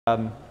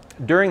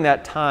During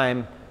that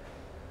time,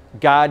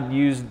 God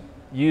used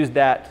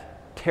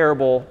that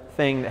terrible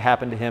thing that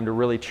happened to him to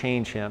really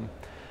change him.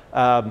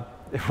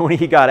 When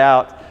he got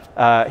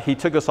out, he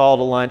took us all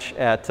to lunch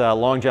at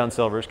Long John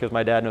Silver's, because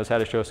my dad knows how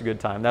to show us a good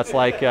time. That's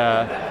like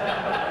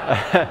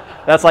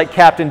that's like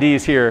Captain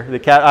D's here.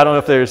 I don't know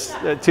if there's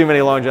too many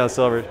Long John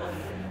Silver's.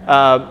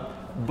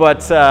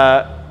 But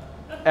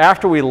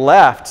after we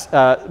left,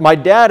 my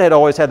dad had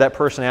always had that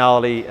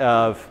personality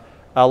of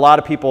a lot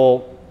of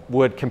people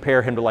would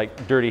compare him to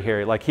like Dirty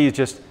Harry. Like he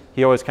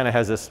always kind of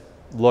has this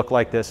look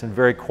like this and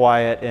very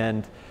quiet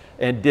and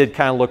did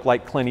kind of look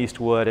like Clint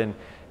Eastwood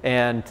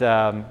and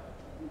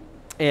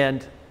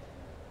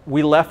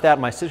we left that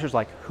and my sister's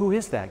like, who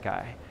is that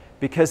guy?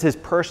 Because his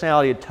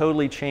personality had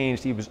totally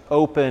changed. He was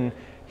open,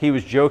 he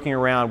was joking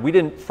around.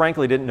 We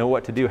frankly didn't know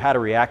what to do, how to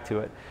react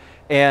to it.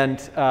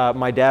 And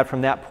my dad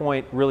from that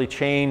point really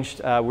changed.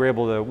 We were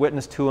able to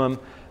witness to him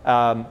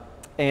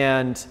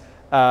and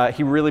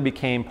he really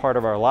became part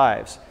of our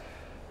lives.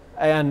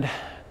 And,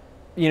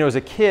 you know, as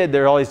a kid,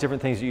 there are all these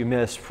different things that you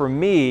miss. For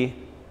me,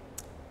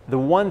 the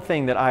one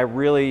thing that I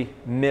really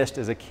missed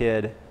as a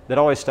kid that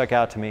always stuck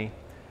out to me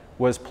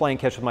was playing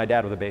catch with my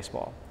dad with a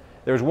baseball.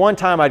 There was one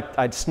time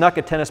I'd snuck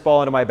a tennis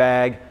ball into my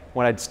bag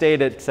when I'd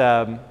stayed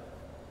at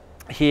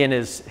he and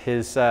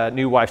his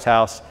new wife's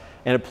house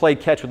and had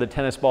played catch with a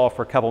tennis ball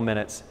for a couple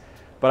minutes.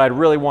 But I'd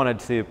really wanted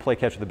to play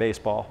catch with a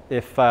baseball.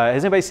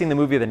 Has anybody seen the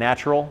movie The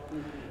Natural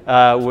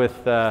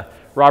with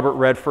Robert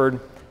Redford?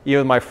 You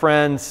know, my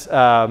friends,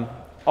 all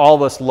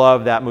of us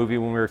loved that movie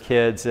when we were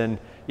kids. And,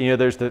 you know,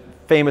 there's the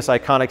famous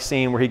iconic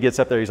scene where he gets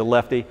up there, he's a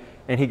lefty,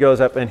 and he goes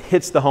up and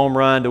hits the home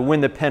run to win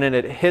the pennant.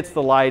 It hits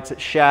the lights,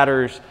 it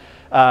shatters.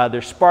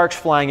 There's sparks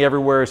flying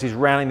everywhere as he's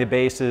rounding the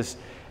bases.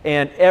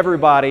 And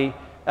everybody,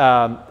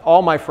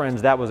 all my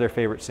friends, that was their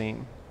favorite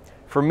scene.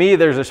 For me,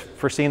 there's a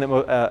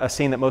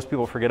scene that most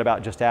people forget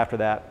about just after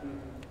that,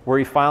 where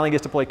he finally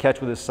gets to play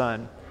catch with his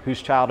son,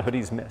 whose childhood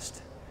he's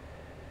missed.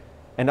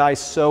 And I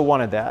so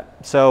wanted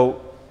that.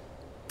 So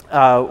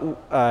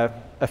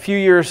a few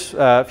years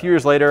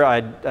later,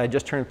 I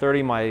just turned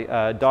 30.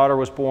 My daughter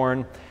was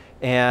born,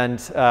 and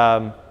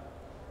so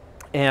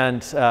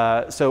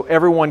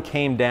everyone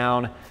came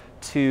down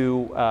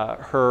to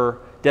her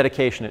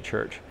dedication at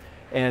church.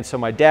 And so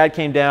my dad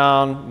came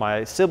down,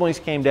 my siblings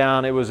came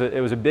down. It was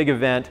a big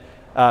event.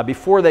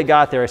 Before they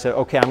got there, I said,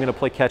 okay, I'm going to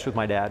play catch with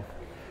my dad.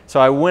 So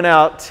I went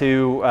out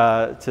to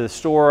the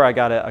store. I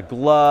got a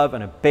glove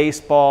and a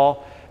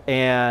baseball.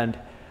 And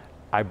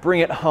I bring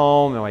it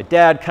home, and my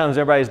dad comes,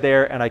 everybody's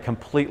there, and I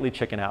completely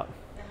chicken out.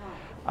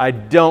 I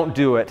don't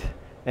do it.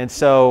 And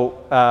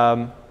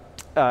so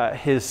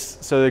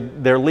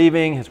they're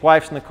leaving, his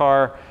wife's in the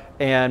car,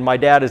 and my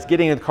dad is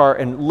getting in the car,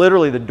 and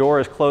literally the door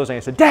is closing. I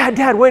said,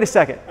 Dad, wait a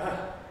second.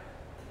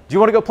 Do you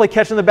want to go play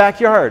catch in the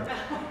backyard?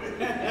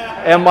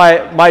 And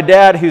my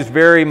dad, who's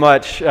very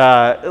much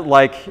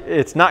like,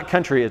 it's not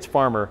country, it's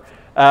farmer,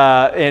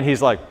 and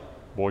he's like,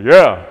 well,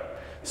 yeah.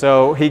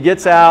 So he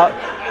gets out,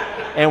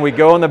 and we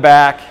go in the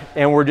back,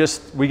 and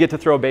we get to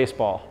throw a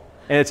baseball.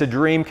 And it's a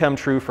dream come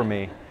true for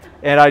me.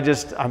 And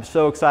I'm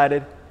so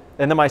excited.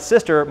 And then my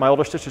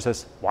older sister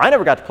says, well, I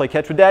never got to play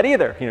catch with Dad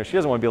either. You know, she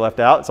doesn't want to be left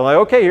out. So I'm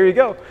like, okay, here you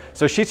go.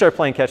 So she started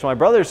playing catch. My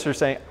brothers are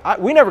saying,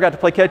 we never got to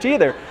play catch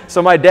either.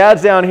 So my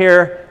dad's down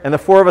here, and the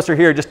four of us are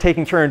here just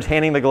taking turns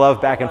handing the glove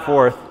back and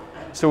forth.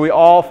 So we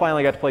all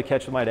finally got to play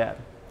catch with my dad.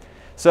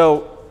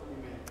 So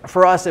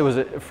for us,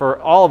 for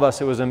all of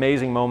us, it was an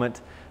amazing moment.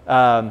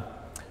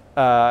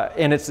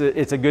 And it's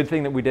a good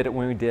thing that we did it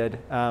when we did.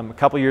 A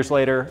couple years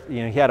later,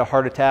 you know, he had a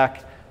heart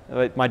attack.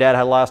 My dad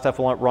had a lot of stuff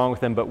wrong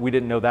with him, but we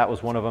didn't know that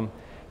was one of them.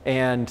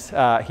 And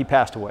he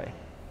passed away.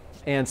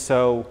 And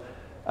so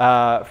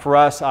for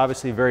us,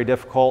 obviously very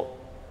difficult.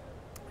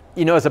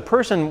 You know, as a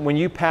person, when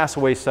you pass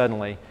away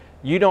suddenly,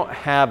 you don't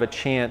have a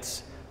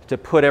chance to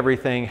put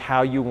everything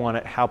how you want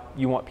it, how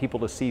you want people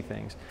to see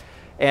things.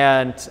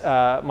 And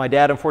my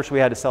dad,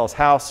 unfortunately, had to sell his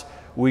house.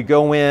 We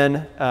go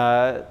in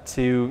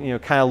to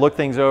kind of look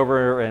things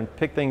over and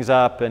pick things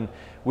up, and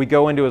we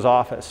go into his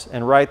office,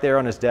 and right there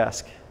on his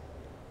desk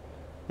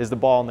is the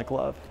ball and the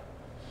glove.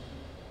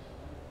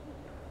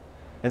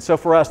 And so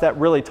for us, that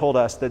really told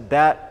us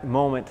that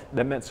moment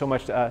that meant so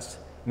much to us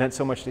meant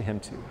so much to him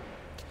too.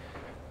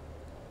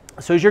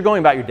 So as you're going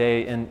about your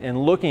day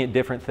and looking at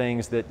different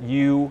things that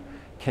you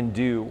can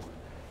do,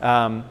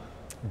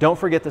 don't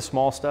forget the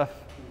small stuff.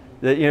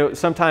 That, you know,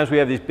 sometimes we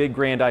have these big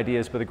grand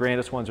ideas, but the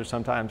grandest ones are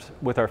sometimes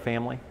with our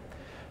family.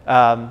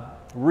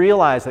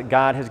 Realize that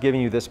God has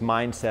given you this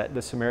mindset,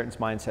 this Samaritan's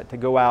mindset, to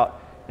go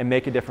out and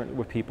make a difference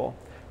with people.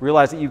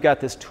 Realize that you've got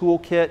this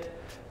toolkit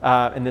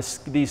and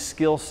these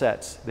skill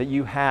sets that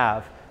you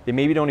have that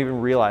maybe you don't even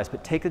realize,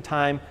 but take the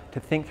time to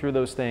think through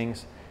those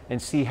things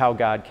and see how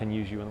God can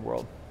use you in the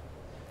world.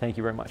 Thank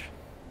you very much.